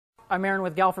I'm Aaron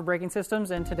with Galfer Braking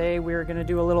Systems, and today we're going to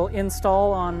do a little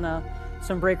install on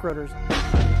some brake rotors.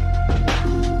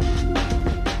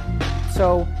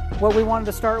 So what we wanted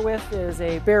to start with is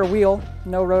a bare wheel,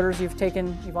 no rotors. You've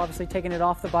obviously taken it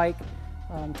off the bike,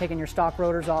 taken your stock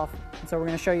rotors off, and so we're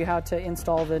going to show you how to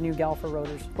install the new Galfer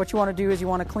rotors. What you want to do is you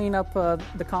want to clean up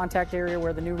the contact area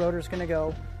where the new rotor is going to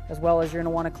go, as well as you're going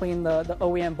to want to clean the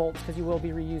OEM bolts, because you will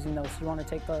be reusing those. So you want to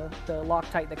take the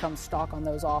Loctite that comes stock on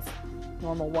those off.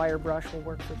 Normal wire brush will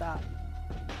work for that.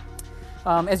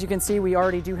 As you can see, we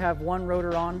already do have one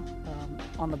rotor on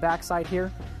the back side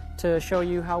here to show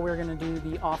you how we're going to do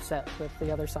the offset with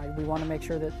the other side. We want to make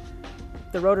sure that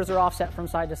the rotors are offset from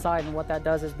side to side, and what that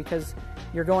does is because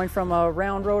you're going from a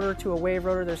round rotor to a wave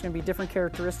rotor, there's going to be different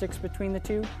characteristics between the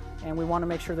two, and we want to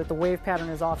make sure that the wave pattern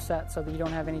is offset so that you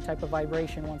don't have any type of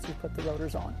vibration once you put the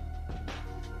rotors on.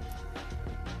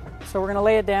 So we're going to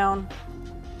lay it down.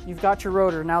 You've got your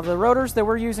rotor. Now the rotors that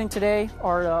we're using today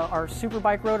are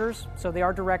Superbike rotors, so they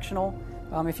are directional.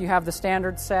 If you have the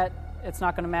standard set, it's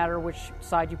not going to matter which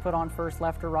side you put on first,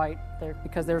 left or right,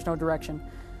 because there's no direction.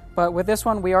 But with this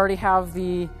one, we already have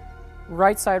the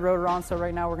right side rotor on, so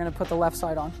right now we're going to put the left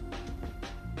side on.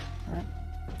 All right.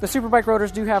 The Superbike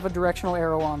rotors do have a directional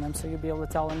arrow on them, so you'll be able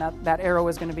to tell, and that arrow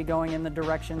is going to be going in the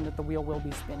direction that the wheel will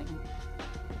be spinning.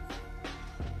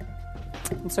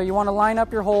 And so you want to line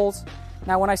up your holes.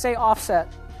 Now when I say offset,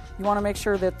 you want to make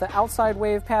sure that the outside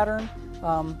wave pattern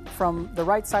from the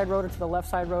right side rotor to the left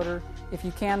side rotor, if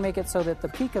you can make it so that the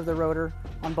peak of the rotor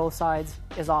on both sides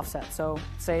is offset. So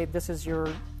say this is your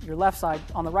left side.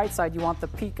 On the right side, you want the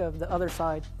peak of the other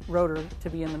side rotor to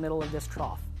be in the middle of this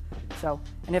trough. So,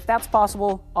 and if that's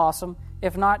possible, awesome.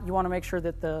 If not, you want to make sure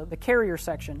that the carrier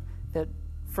section, that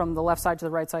from the left side to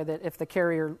the right side, that if the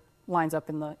carrier lines up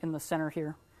in the center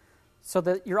here, so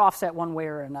that you're offset one way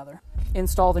or another.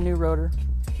 Install the new rotor.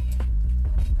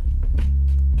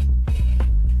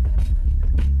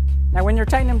 Now when you're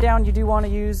tightening them down, you do want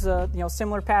to use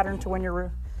similar pattern to when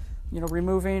you're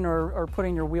removing or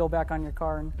putting your wheel back on your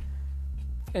car,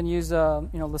 and use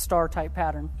the star type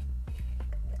pattern.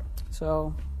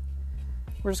 So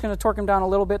we're just going to torque them down a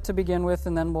little bit to begin with,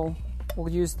 and then we'll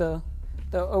use the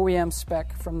OEM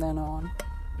spec from then on.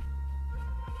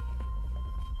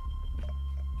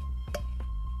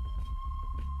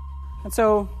 And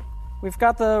so we've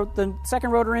got the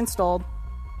second rotor installed,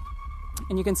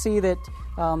 and you can see that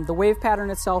the wave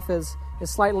pattern itself is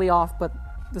slightly off, but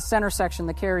the center section,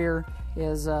 the carrier,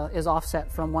 is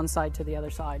offset from one side to the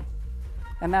other side.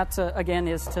 And that, again,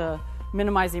 is to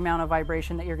minimize the amount of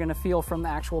vibration that you're going to feel from the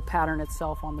actual pattern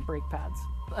itself on the brake pads.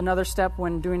 Another step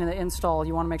when doing the install,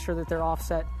 you want to make sure that they're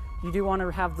offset. You do want to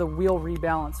have the wheel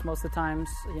rebalance. Most of the times,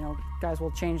 guys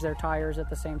will change their tires at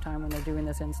the same time when they're doing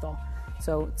this install.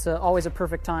 So it's always a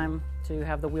perfect time to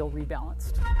have the wheel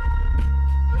rebalanced.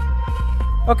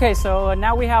 Okay, so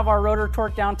now we have our rotor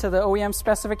torqued down to the OEM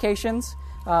specifications.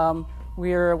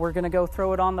 We're going to go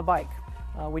throw it on the bike.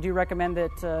 We do recommend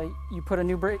that you put a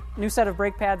new set of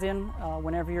brake pads in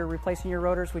whenever you're replacing your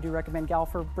rotors. We do recommend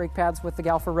Galfer brake pads with the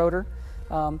Galfer rotor.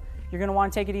 You're going to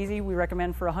want to take it easy. We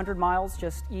recommend for 100 miles,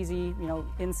 just easy,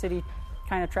 in-city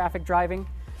kind of traffic driving.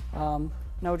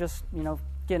 No just,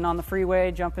 getting on the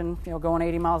freeway, jumping, going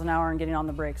 80 miles an hour and getting on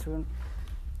the brakes. We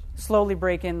slowly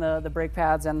break in the brake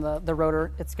pads and the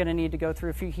rotor. It's going to need to go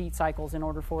through a few heat cycles in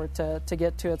order for it to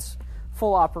get to its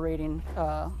full operating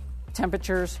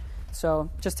temperatures. So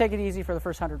just take it easy for the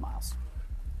first 100 miles.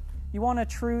 You want to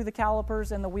true the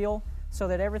calipers and the wheel so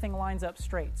that everything lines up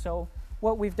straight. So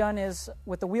what we've done is,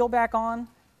 with the wheel back on,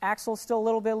 axle's still a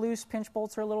little bit loose, pinch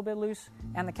bolts are a little bit loose,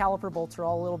 and the caliper bolts are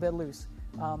all a little bit loose.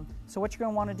 So what you're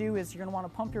going to want to do is you're going to want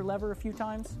to pump your lever a few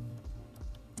times,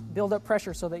 build up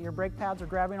pressure so that your brake pads are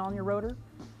grabbing on your rotor,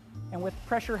 and with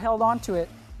pressure held onto it,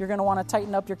 you're going to want to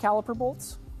tighten up your caliper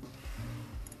bolts.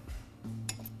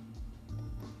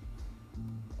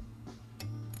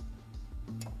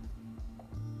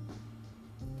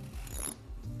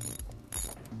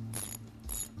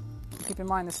 Keep in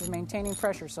mind, this is maintaining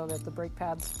pressure so that the brake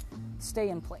pads stay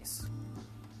in place.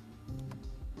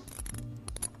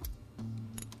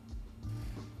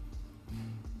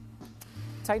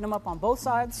 Tighten them up on both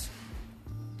sides.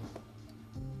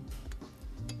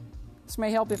 This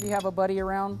may help if you have a buddy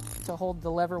around to hold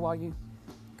the lever while you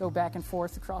go back and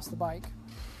forth across the bike.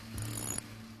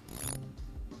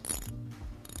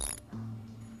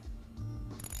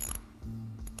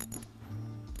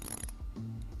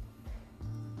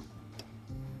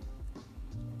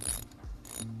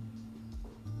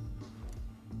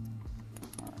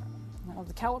 Now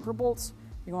the caliper bolts,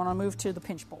 you want to move to the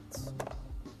pinch bolts.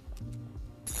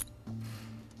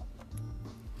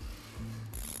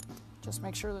 Just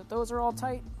make sure that those are all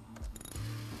tight.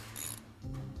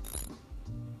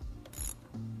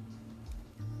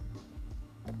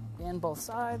 In both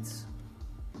sides.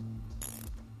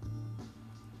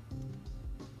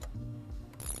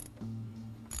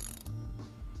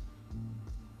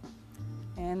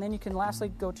 And then you can lastly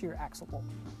go to your axle bolt.